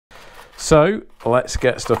So let's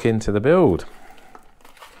get stuck into the build.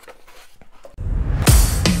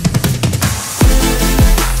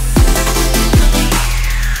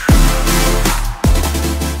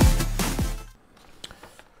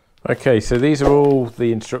 Okay, so these are all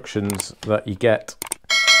the instructions that you get.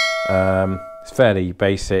 It's fairly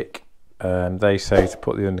basic. They say to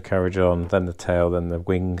put the undercarriage on, then the tail, then the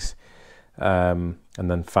wings, and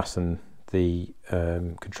then fasten the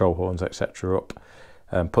control horns, etc. up.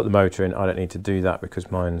 Put the motor in. I don't need to do that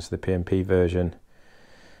because mine's the PMP version.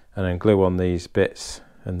 And then glue on these bits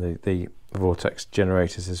and the vortex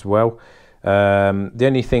generators as well. The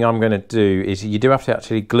only thing I'm going to do is you do have to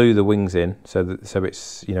actually glue the wings in, so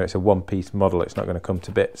it's, you know, it's a one-piece model. It's not going to come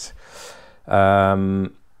to bits. But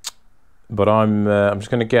I'm just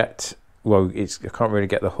going to get, well, I can't really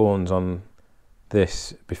get the horns on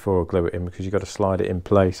this before I glue it in because you've got to slide it in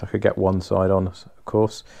place. I could get one side on, of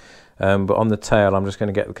course. But on the tail, I'm just going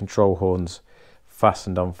to get the control horns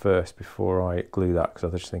fastened on first before I glue that,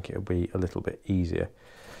 because I just think it'll be a little bit easier.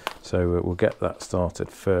 So we'll get that started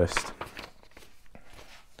first.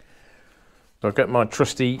 I'll get my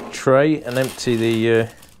trusty tray and empty the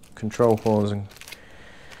control horns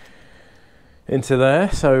into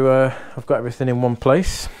there. So I've got everything in one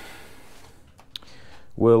place.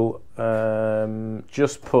 We'll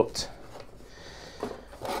just put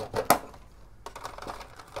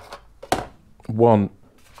one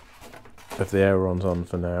of the ailerons on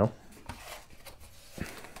for now.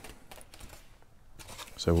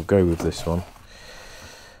 So we'll go with this one.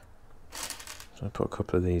 So I'll put a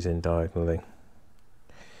couple of these in diagonally.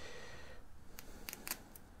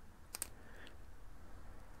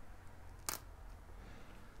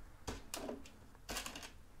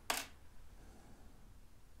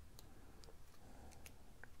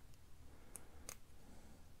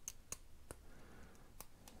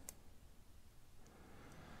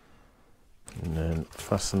 And then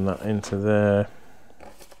fasten that into there.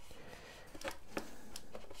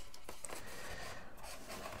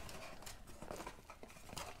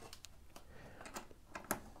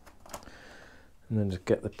 And then just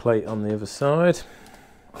get the plate on the other side.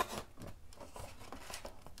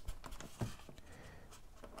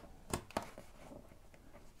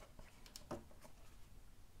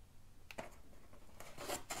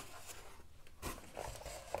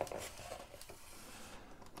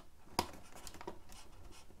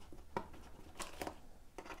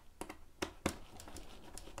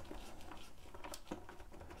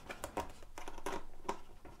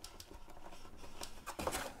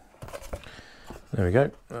 There we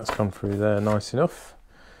go, that's gone through there nice enough.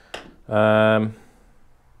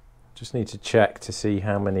 Just need to check to see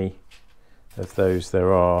how many of those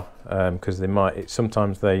there are, because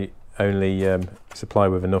sometimes they only supply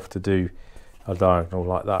with enough to do a diagonal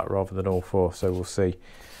like that rather than all four, so we'll see.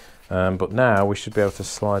 But now we should be able to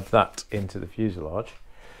slide that into the fuselage.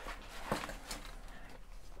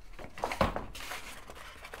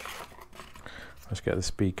 Let's get the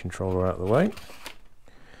speed controller out of the way.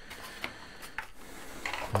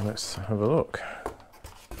 And let's have a look.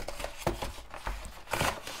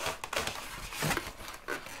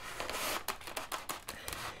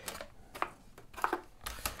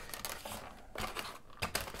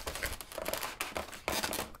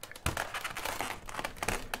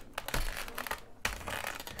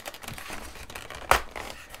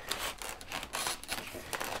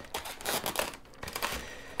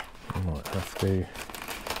 I might have to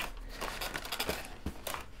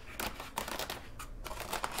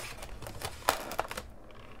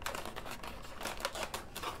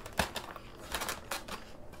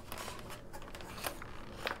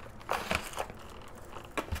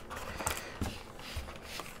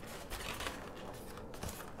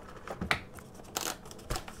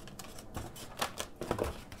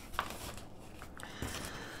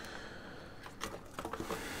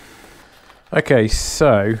Okay,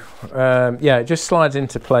 so yeah, it just slides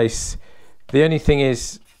into place. The only thing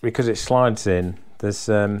is, because it slides in, there's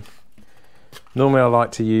normally I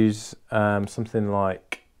like to use something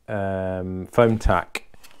like foam tack,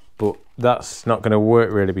 but that's not going to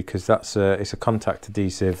work really because it's a contact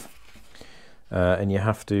adhesive, and you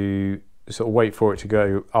have to sort of wait for it to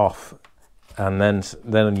go off, and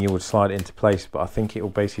then you would slide it into place. But I think it will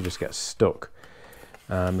basically just get stuck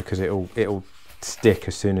because it'll stick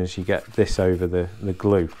as soon as you get this over the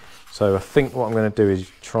glue. So I think what I'm going to do is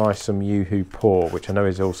try some Yoo-Hoo Pour, which I know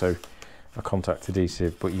is also a contact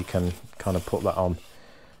adhesive, but you can kind of put that on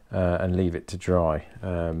and leave it to dry.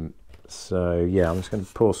 So yeah, I'm just going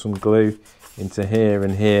to pour some glue into here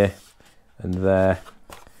and there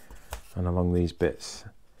and along these bits,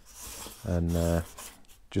 and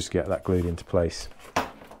just get that glued into place.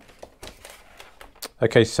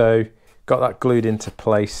 Okay, so got that glued into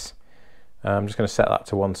place. I'm just going to set that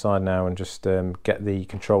to one side now and just get the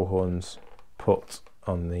control horns put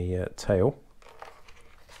on the tail.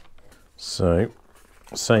 So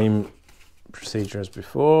same procedure as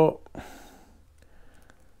before.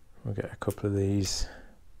 We'll get a couple of these.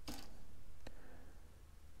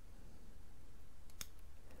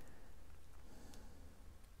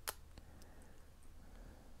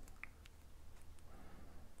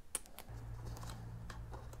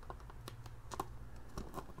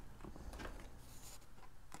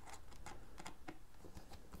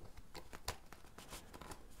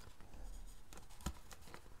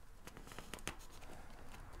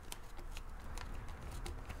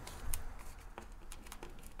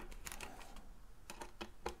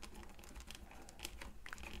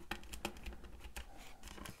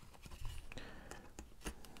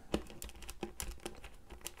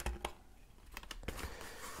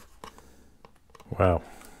 Wow,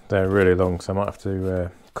 they're really long, so I might have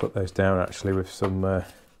to cut those down actually with some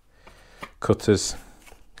cutters,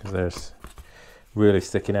 because they're really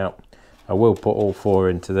sticking out. I will put all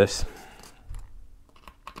 4 into this.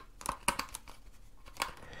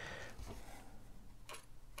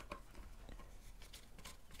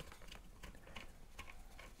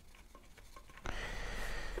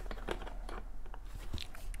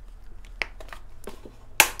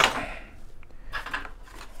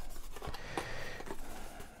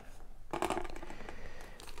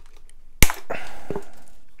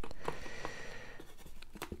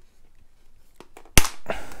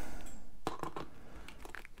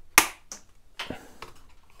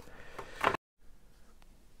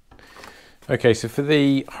 Okay, so for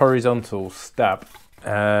the horizontal stab,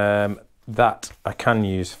 that I can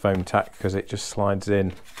use foam tack because it just slides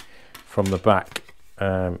in from the back,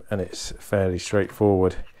 and it's fairly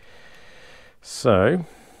straightforward. So,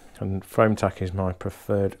 and foam tack is my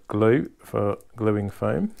preferred glue for gluing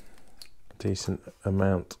foam. Decent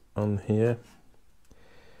amount on here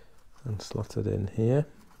and slotted in here.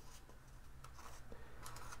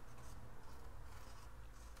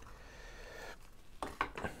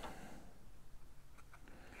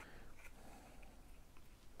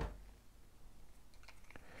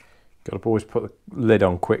 Got to always put the lid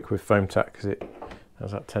on quick with foam tack because it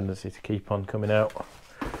has that tendency to keep on coming out.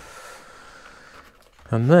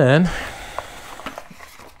 And then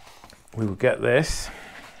we will get this,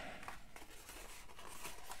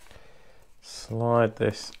 slide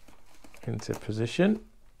this into position.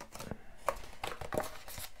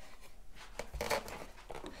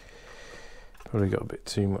 Probably got a bit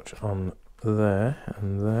too much on there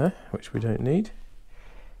and there, which we don't need.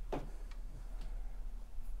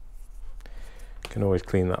 Can always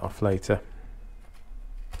clean that off later.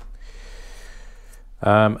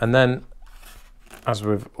 And then, as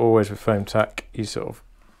with always with foam tack, you sort of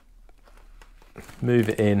move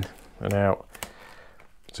it in and out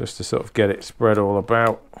just to sort of get it spread all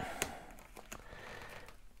about.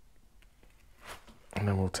 And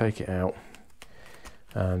then we'll take it out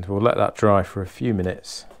and we'll let that dry for a few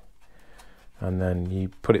minutes, and then you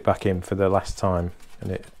put it back in for the last time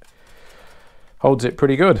and it holds it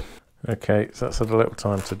pretty good. Okay, so that's had a little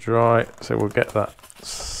time to dry, so we'll get that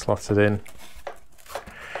slotted in.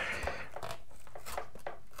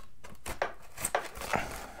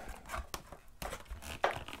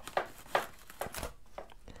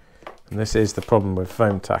 And this is the problem with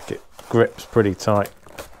foam tack, it grips pretty tight.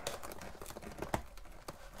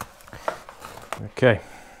 Okay,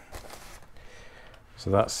 so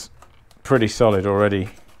that's pretty solid already,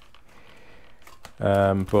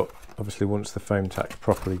 but obviously once the foam tack's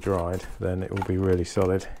properly dried, then it will be really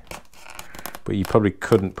solid. But you probably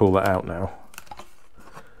couldn't pull that out now.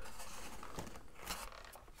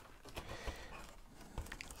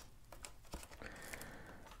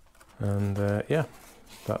 And yeah,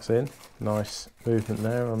 that's in. Nice movement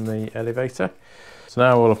there on the elevator. So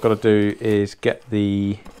now all I've got to do is get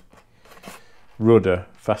the rudder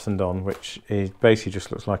fastened on, which is basically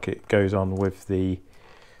just looks like it goes on with the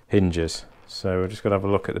hinges. So we're just going to have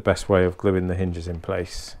a look at the best way of gluing the hinges in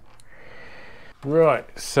place. Right,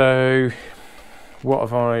 so what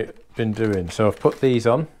have I been doing? So I've put these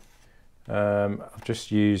on. I've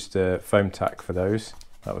just used foam tack for those.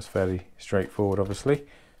 That was fairly straightforward, obviously.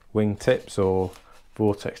 Wing tips or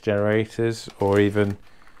vortex generators, or even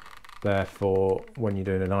there for when you're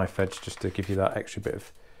doing a knife edge, just to give you that extra bit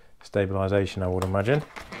of stabilisation, I would imagine.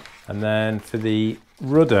 And then for the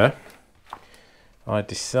rudder, I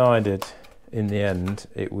decided in the end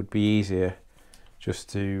it would be easier just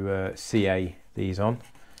to CA these on,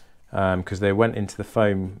 because they went into the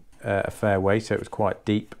foam a fair way, so it was quite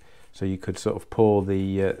deep, so you could sort of pour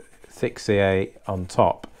the thick CA on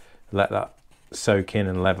top, let that soak in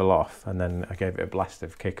and level off, and then I gave it a blast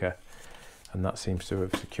of kicker, and that seems to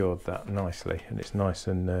have secured that nicely, and it's nice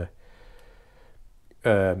and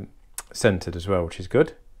centered as well, which is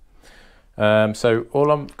good. So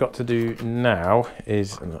all I've got to do now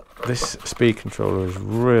is, this speed controller is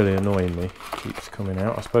really annoying me, it keeps coming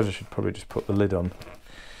out. I suppose I should probably just put the lid on.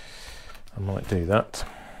 I might do that.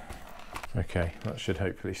 Okay, that should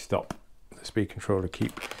hopefully stop the speed controller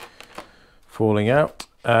keep falling out.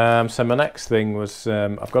 So my next thing was,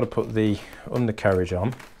 I've got to put the undercarriage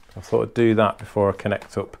on. I thought I'd do that before I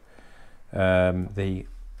connect up the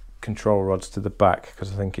control rods to the back,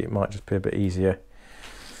 because I think it might just be a bit easier.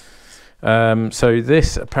 So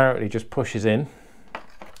this apparently just pushes in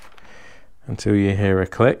until you hear a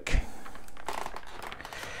click.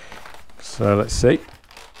 So let's see.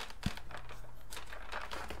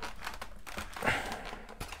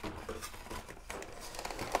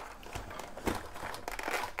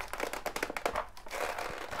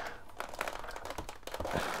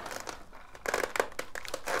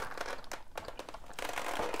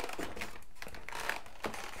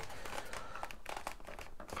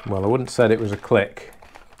 Well, I wouldn't have said it was a click,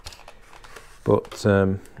 but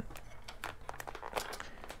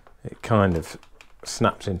it kind of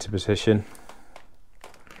snaps into position,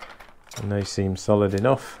 and they seem solid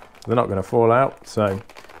enough. They're not going to fall out, so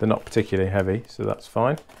they're not particularly heavy, so that's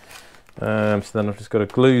fine. So then I've just got to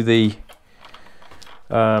glue the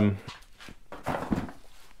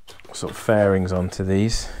sort of fairings onto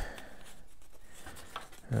these.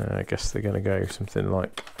 I guess they're going to go something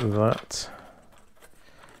like that.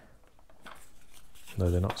 No,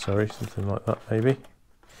 they're not, sorry, something like that maybe.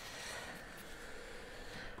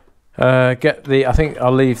 I think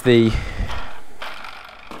I'll leave the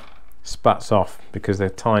spats off because they're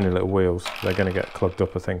tiny little wheels. They're going to get clogged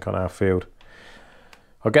up, I think, on our field.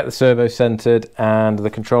 I'll get the servo centered and the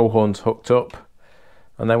control horns hooked up,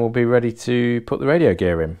 and then we'll be ready to put the radio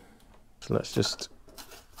gear in. So let's just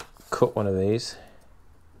cut one of these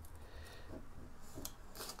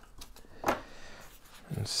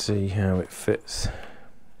and see how it fits.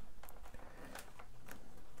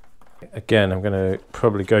 Again, I'm going to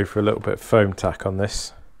probably go for a little bit of foam tack on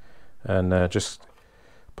this, and just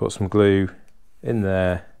put some glue in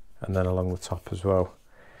there and then along the top as well.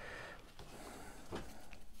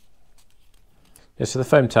 Yeah, so the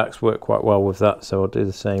foam tacks work quite well with that, so I'll do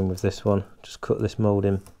the same with this one. Just cut this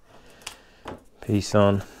moulding piece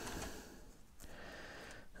on,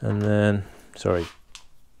 and then, sorry,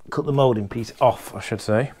 cut the moulding piece off, I should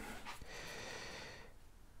say.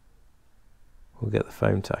 We'll get the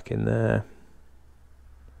foam tack in there.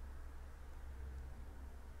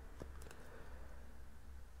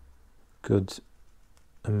 Good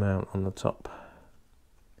amount on the top.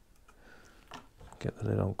 Get the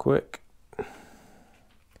lid on quick.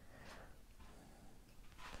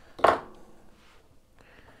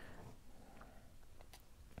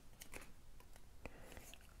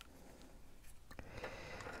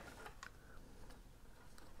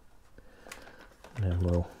 And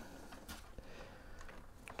we'll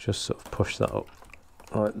just sort of push that up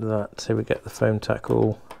like that, so we get the foam tack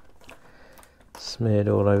all smeared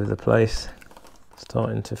all over the place.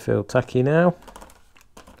 Starting to feel tacky now.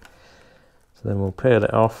 So then we'll peel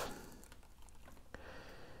it off.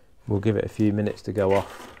 We'll give it a few minutes to go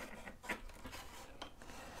off,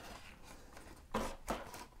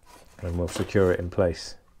 and we'll secure it in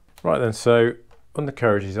place. Right then, so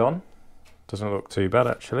undercarriage is on. Doesn't look too bad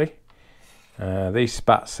actually. These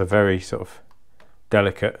spats are very sort of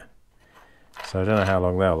delicate, so I don't know how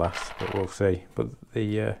long they'll last, but we'll see. But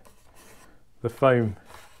the foam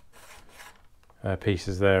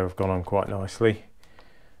pieces there have gone on quite nicely.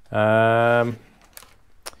 So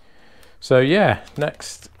yeah,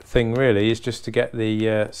 next thing really is just to get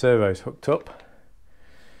the servos hooked up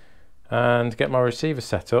and get my receiver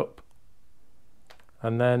set up,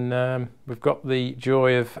 and then we've got the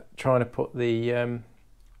joy of trying to put the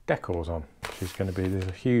decals on, which is going to be, there's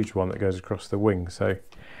a huge one that goes across the wing, so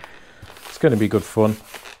it's going to be good fun.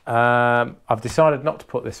 I've decided not to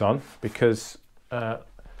put this on because I'm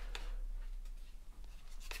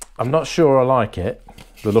not sure I like it,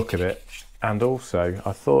 the look of it, and also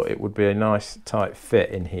I thought it would be a nice tight fit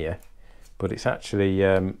in here, but it's actually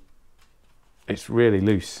it's really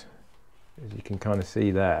loose, as you can kind of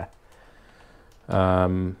see there.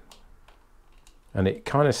 And it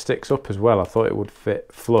kind of sticks up as well. I thought it would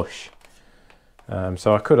fit flush,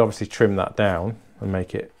 so I could obviously trim that down and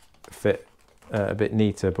make it fit a bit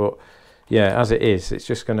neater, but yeah, as it is, it's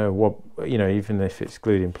just going to wobble, you know, even if it's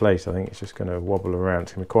glued in place, I think it's just going to wobble around.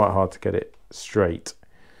 It's going to be quite hard to get it straight,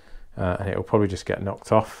 and it'll probably just get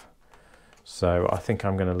knocked off. So I think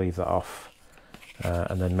I'm going to leave that off,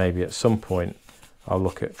 and then maybe at some point I'll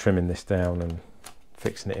look at trimming this down and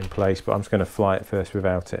fixing it in place, but I'm just going to fly it first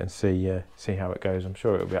without it and see how it goes. I'm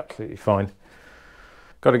sure it'll be absolutely fine.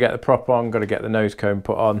 Got to get the prop on, got to get the nose cone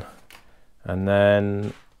put on, and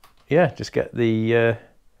then yeah, just get the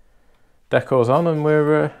decals on, and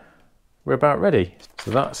we're about ready.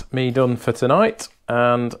 So that's me done for tonight,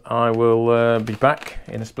 and I will be back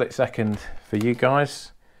in a split second for you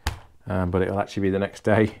guys, but it'll actually be the next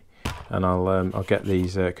day, and I'll get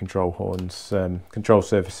these control horns, control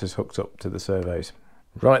surfaces hooked up to the servos.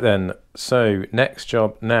 Right then, so next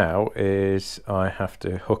job now is I have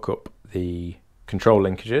to hook up the control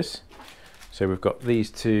linkages. So we've got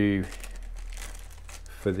these two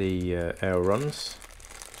for the ailerons,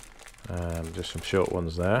 just some short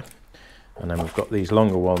ones there, and then we've got these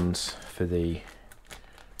longer ones for the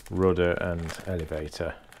rudder and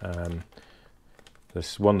elevator.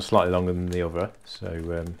 There's one slightly longer than the other, so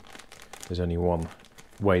there's only one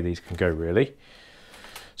way these can go really.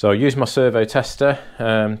 So I'll use my servo tester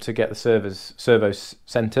to get the servos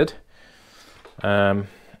centered. Now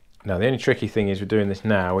the only tricky thing is we're doing this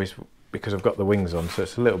now is because I've got the wings on, so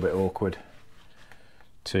it's a little bit awkward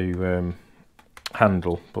to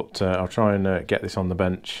handle, but I'll try and get this on the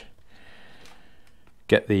bench,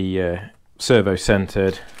 get the servo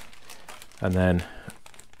centered, and then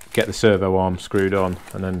get the servo arm screwed on,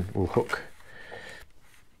 and then we'll hook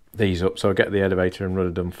these up. So I'll get the elevator and rudder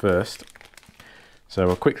done first. So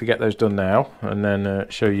I'll quickly get those done now and then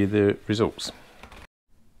show you the results.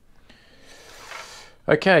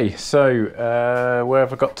 Okay, so where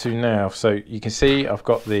have I got to now? So you can see I've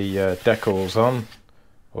got the decals on,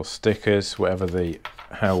 or stickers, whatever the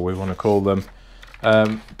hell we want to call them.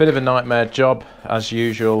 Bit of a nightmare job as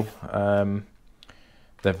usual.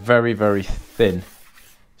 They're very, very thin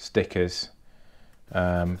stickers.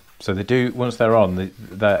 So they do, once they're on,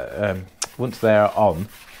 once they are on,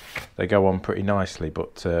 they go on pretty nicely,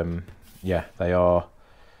 but yeah, they are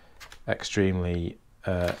extremely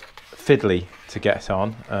fiddly to get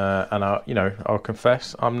on, and I'll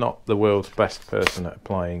confess I'm not the world's best person at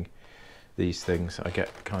applying these things. I get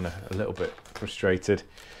kind of a little bit frustrated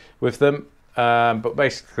with them, but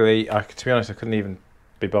basically, to be honest, I couldn't even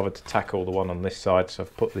be bothered to tackle the one on this side, so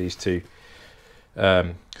I've put these two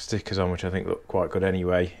stickers on, which I think look quite good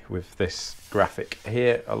anyway, with this graphic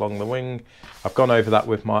here along the wing. I've gone over that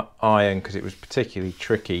with my iron because it was particularly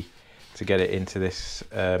tricky to get it into this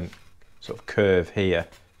sort of curve here,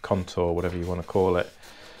 contour, whatever you want to call it,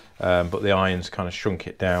 but the iron's kind of shrunk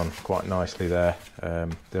it down quite nicely there.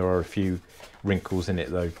 There are a few wrinkles in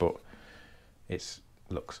it though, but it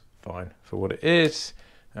looks fine for what it is.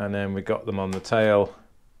 And then we got them on the tail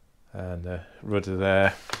and the rudder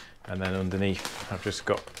there. And then underneath I've just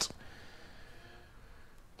got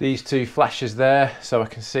these two flashes there, so I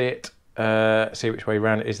can see it, see which way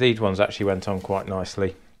round it is. These ones actually went on quite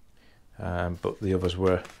nicely, but the others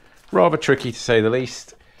were rather tricky to say the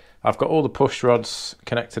least. I've got all the push rods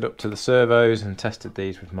connected up to the servos and tested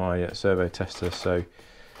these with my servo tester. So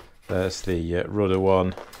there's the rudder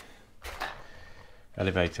one,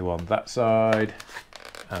 elevator one that side,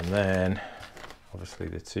 and then obviously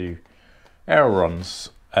the two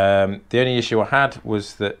ailerons. The only issue I had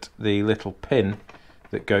was that the little pin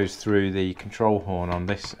that goes through the control horn on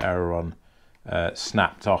this aileron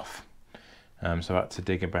snapped off, so I had to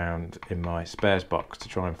dig around in my spares box to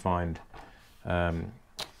try and find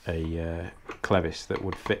a clevis that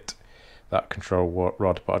would fit that control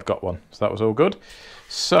rod, but I'd got one, so that was all good.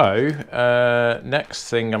 So next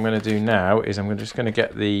thing I'm going to do now is I'm just going to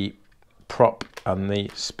get the prop and the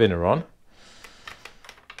spinner on.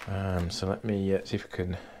 So let me see if I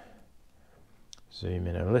can zoom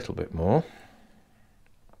in a little bit more.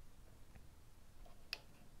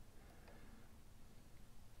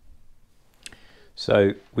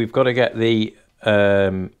 So we've got to get the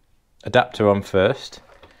adapter on first,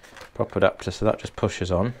 prop adapter, so that just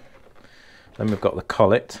pushes on. Then we've got the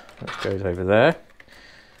collet that goes over there,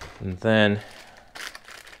 and then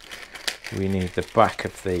we need the back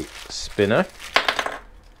of the spinner,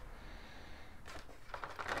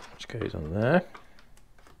 which goes on there.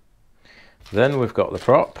 Then we've got the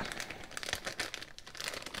prop.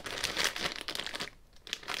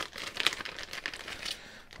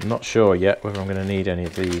 I'm not sure yet whether I'm going to need any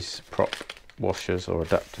of these prop washers or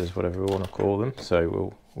adapters, whatever we want to call them,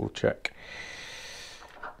 so we'll check.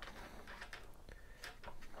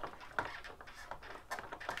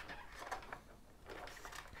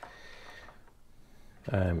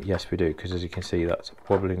 Yes, we do, because as you can see that's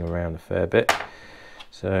wobbling around a fair bit.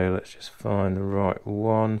 So let's just find the right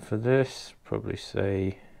one for this, probably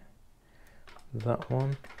say that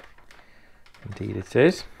one. Indeed it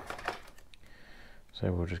is.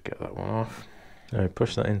 So we'll just get that one off. So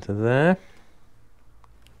push that into there.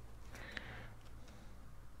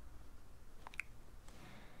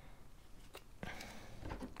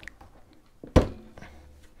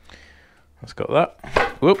 That's got that.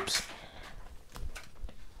 Whoops.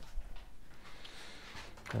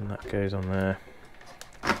 And that goes on there.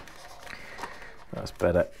 That's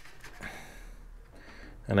better.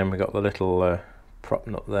 And then we got the little prop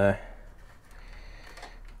nut there.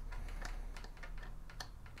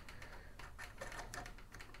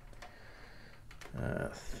 I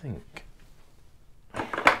think that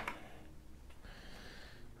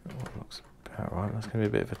one looks about right. That's going to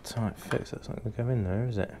be a bit of a tight fit, so that's not going to go in there,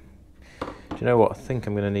 is it? Do you know what? I think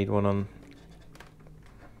I'm going to need one on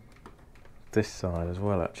this side as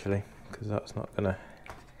well, actually, because that's not going to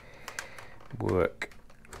work.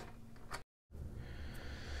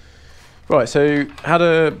 Right, so had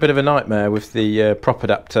a bit of a nightmare with the prop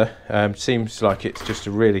adapter. Seems like it's just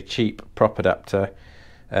a really cheap prop adapter,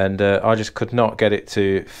 and I just could not get it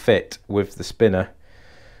to fit with the spinner.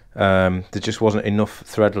 There just wasn't enough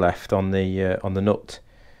thread left on the nut.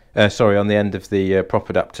 Sorry, on the end of the prop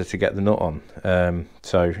adapter to get the nut on.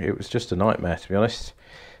 So it was just a nightmare, to be honest.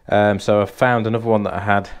 So I found another one that I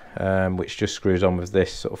had, which just screws on with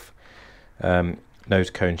this sort of nose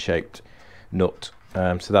cone shaped nut.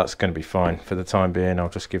 So that's going to be fine for the time being. I'll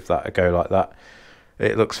just give that a go like that.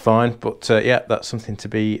 It looks fine, but yeah, that's something to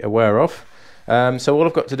be aware of. So all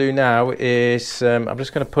I've got to do now is I'm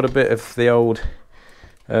just going to put a bit of the old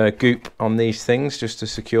goop on these things just to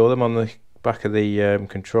secure them on the back of the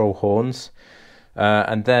control horns.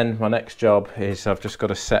 And then my next job is I've just got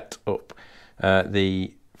to set up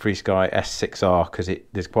the FrSky S6R, because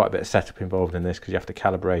there's quite a bit of setup involved in this, because you have to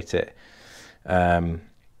calibrate it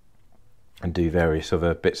and do various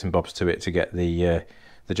other bits and bobs to it to get the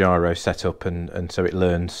gyro set up and so it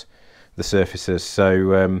learns the surfaces.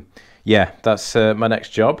 So yeah, that's my next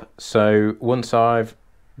job. So once I've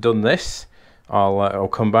done this, I'll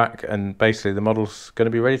come back and basically the model's going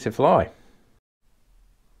to be ready to fly.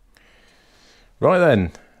 Right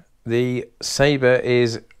then, the Saber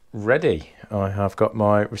is ready. I have got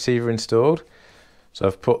my receiver installed, so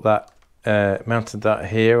I've put that mounted that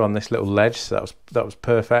here on this little ledge, so that was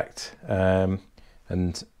perfect.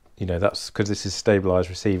 And you know, that's because this is a stabilized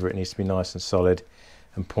receiver, it needs to be nice and solid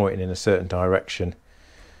and pointing in a certain direction.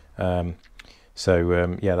 Yeah,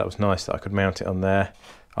 that was nice that I could mount it on there.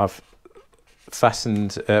 I've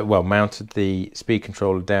fastened mounted the speed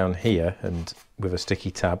controller down here and with a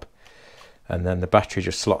sticky tab, and then the battery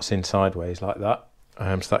just slots in sideways like that.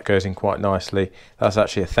 So that goes in quite nicely. That's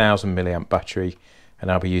actually a 1000 milliamp battery,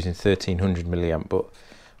 and I'll be using 1300 milliamp, but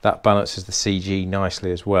that balances the CG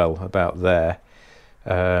nicely as well, about there.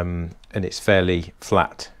 And it's fairly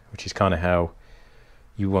flat, which is kind of how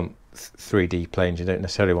you want 3D planes. You don't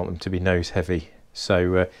necessarily want them to be nose heavy.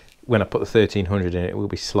 So when I put the 1300 in, it will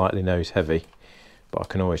be slightly nose heavy, but I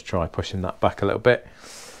can always try pushing that back a little bit.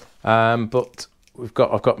 But I've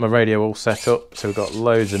got my radio all set up, so we've got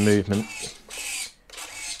loads of movement,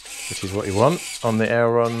 which is what you want on the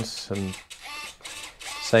ailerons, and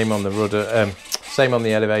same on the rudder, same on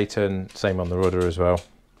the elevator, and same on the rudder as well.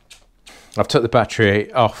 I've took the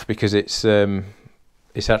battery off because it's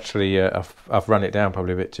actually I've run it down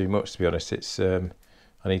probably a bit too much, to be honest. It's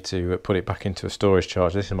I need to put it back into a storage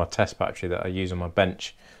charge. This is my test battery that I use on my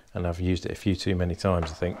bench, and I've used it a few too many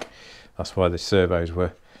times, I think. That's why the servos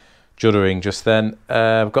were juddering just then.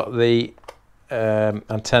 I've got the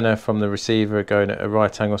antenna from the receiver going at a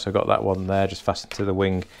right angle, so I've got that one there just fastened to the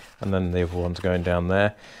wing, and then the other one's going down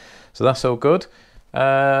there. So that's all good.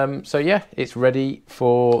 So yeah, it's ready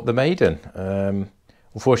for the maiden.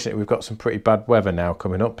 Unfortunately, we've got some pretty bad weather now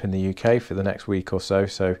coming up in the UK for the next week or so,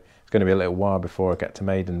 so it's going to be a little while before I get to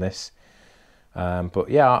maiden this. But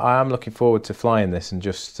yeah, I am looking forward to flying this and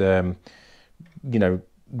just, you know,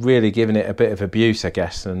 really giving it a bit of abuse, I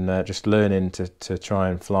guess, and just learning to try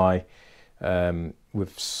and fly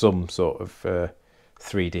with some sort of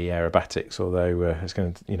 3D aerobatics, although it's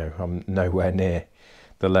going to, you know, I'm nowhere near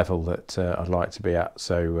the level that I'd like to be at.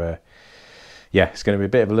 So yeah, it's going to be a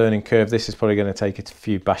bit of a learning curve. This is probably going to take a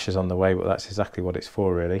few bashes on the way, but that's exactly what it's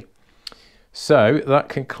for, really. So that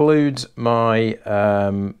concludes my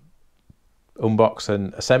unbox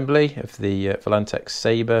and assembly of the Volantex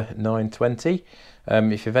Saber 920.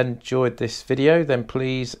 If you've enjoyed this video, then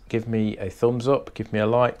please give me a thumbs up, give me a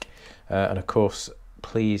like, and of course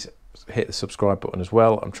please hit the subscribe button as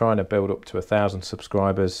well. I'm trying to build up to 1,000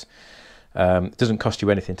 subscribers. It doesn't cost you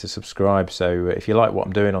anything to subscribe, so if you like what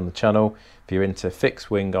I'm doing on the channel, if you're into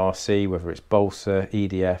fixed wing RC, whether it's balsa,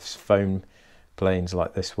 EDFs, foam planes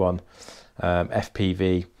like this one,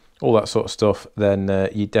 FPV, all that sort of stuff, then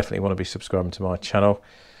you definitely want to be subscribing to my channel.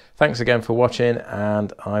 Thanks again for watching,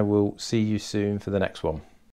 and I will see you soon for the next one.